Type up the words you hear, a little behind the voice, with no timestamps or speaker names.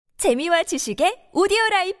재미와 지식의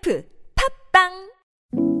오디오라이프 팝빵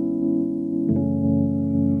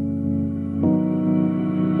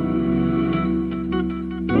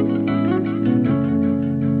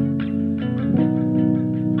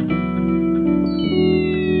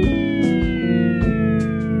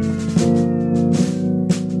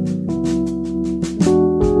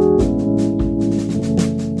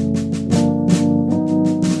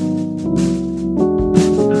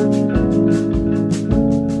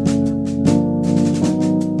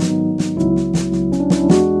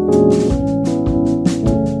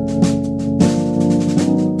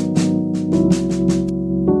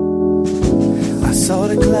Saw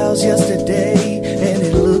the clouds yesterday and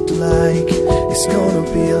it looked like it's gonna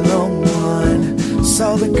be a long one.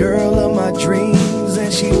 Saw the girl of my dreams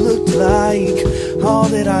and she looked like all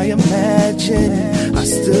that I imagined. I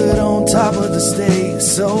stood on top of the stage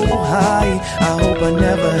so high, I hope I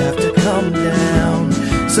never have to come down.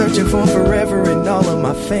 Searching for forever in all of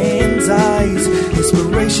my fans' eyes.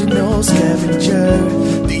 Inspirational scavenger.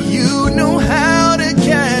 Do you know how to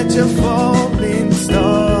catch a falling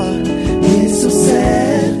star? It's so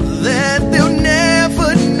sad that they'll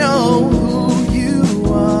never know who you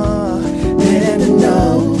are. And I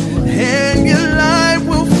know, and your life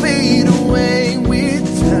will fade away with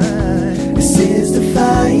time. This is the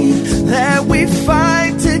fight that we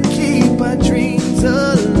fight to keep our dreams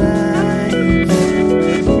alive.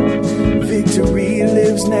 Victory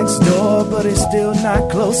lives next door, but it's still not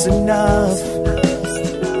close enough.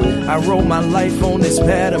 I wrote my life on this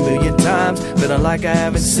pad a million times, feeling like I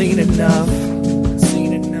haven't seen enough.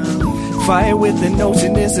 Fight with the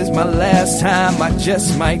notion this is my last time, I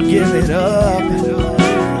just might give it up.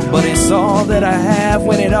 But it's all that I have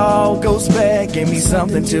when it all goes bad. Give me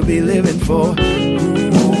something to be living for. Ooh,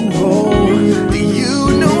 do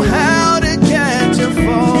you know how to catch a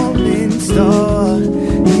falling star?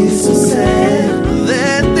 It's so sad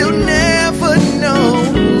that they'll never know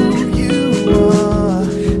who you are.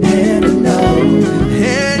 And I know,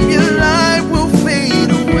 and your life will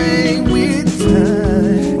fade away with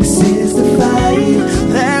time. This is the fight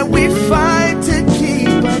that we fight to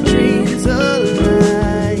keep our dreams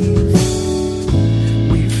alive.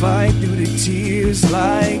 We fight through the tears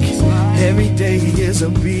like every day is a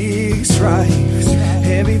big strife.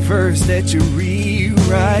 Every verse that you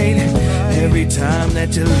rewrite, every time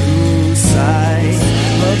that you lose sight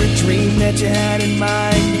of the dream that you had in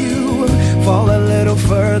mind, you fall a little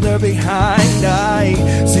further behind. I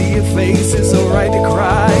see your face, it's alright to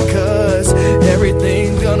cry, 'cause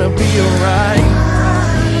everything's gonna be alright.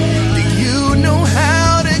 Do you know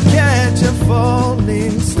how to catch a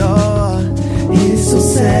falling star? It's so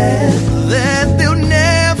sad that they'll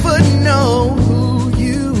never know who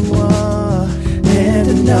you are. And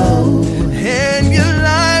I know, and your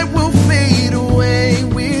life will fade away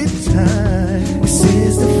with time. This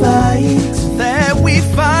is the fight that we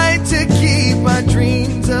fight to keep our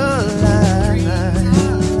dreams alive.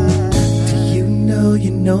 Do you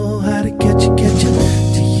know how to catch it?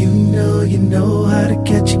 Do you know how to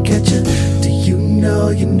catch it? Do you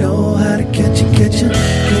know how to catch it?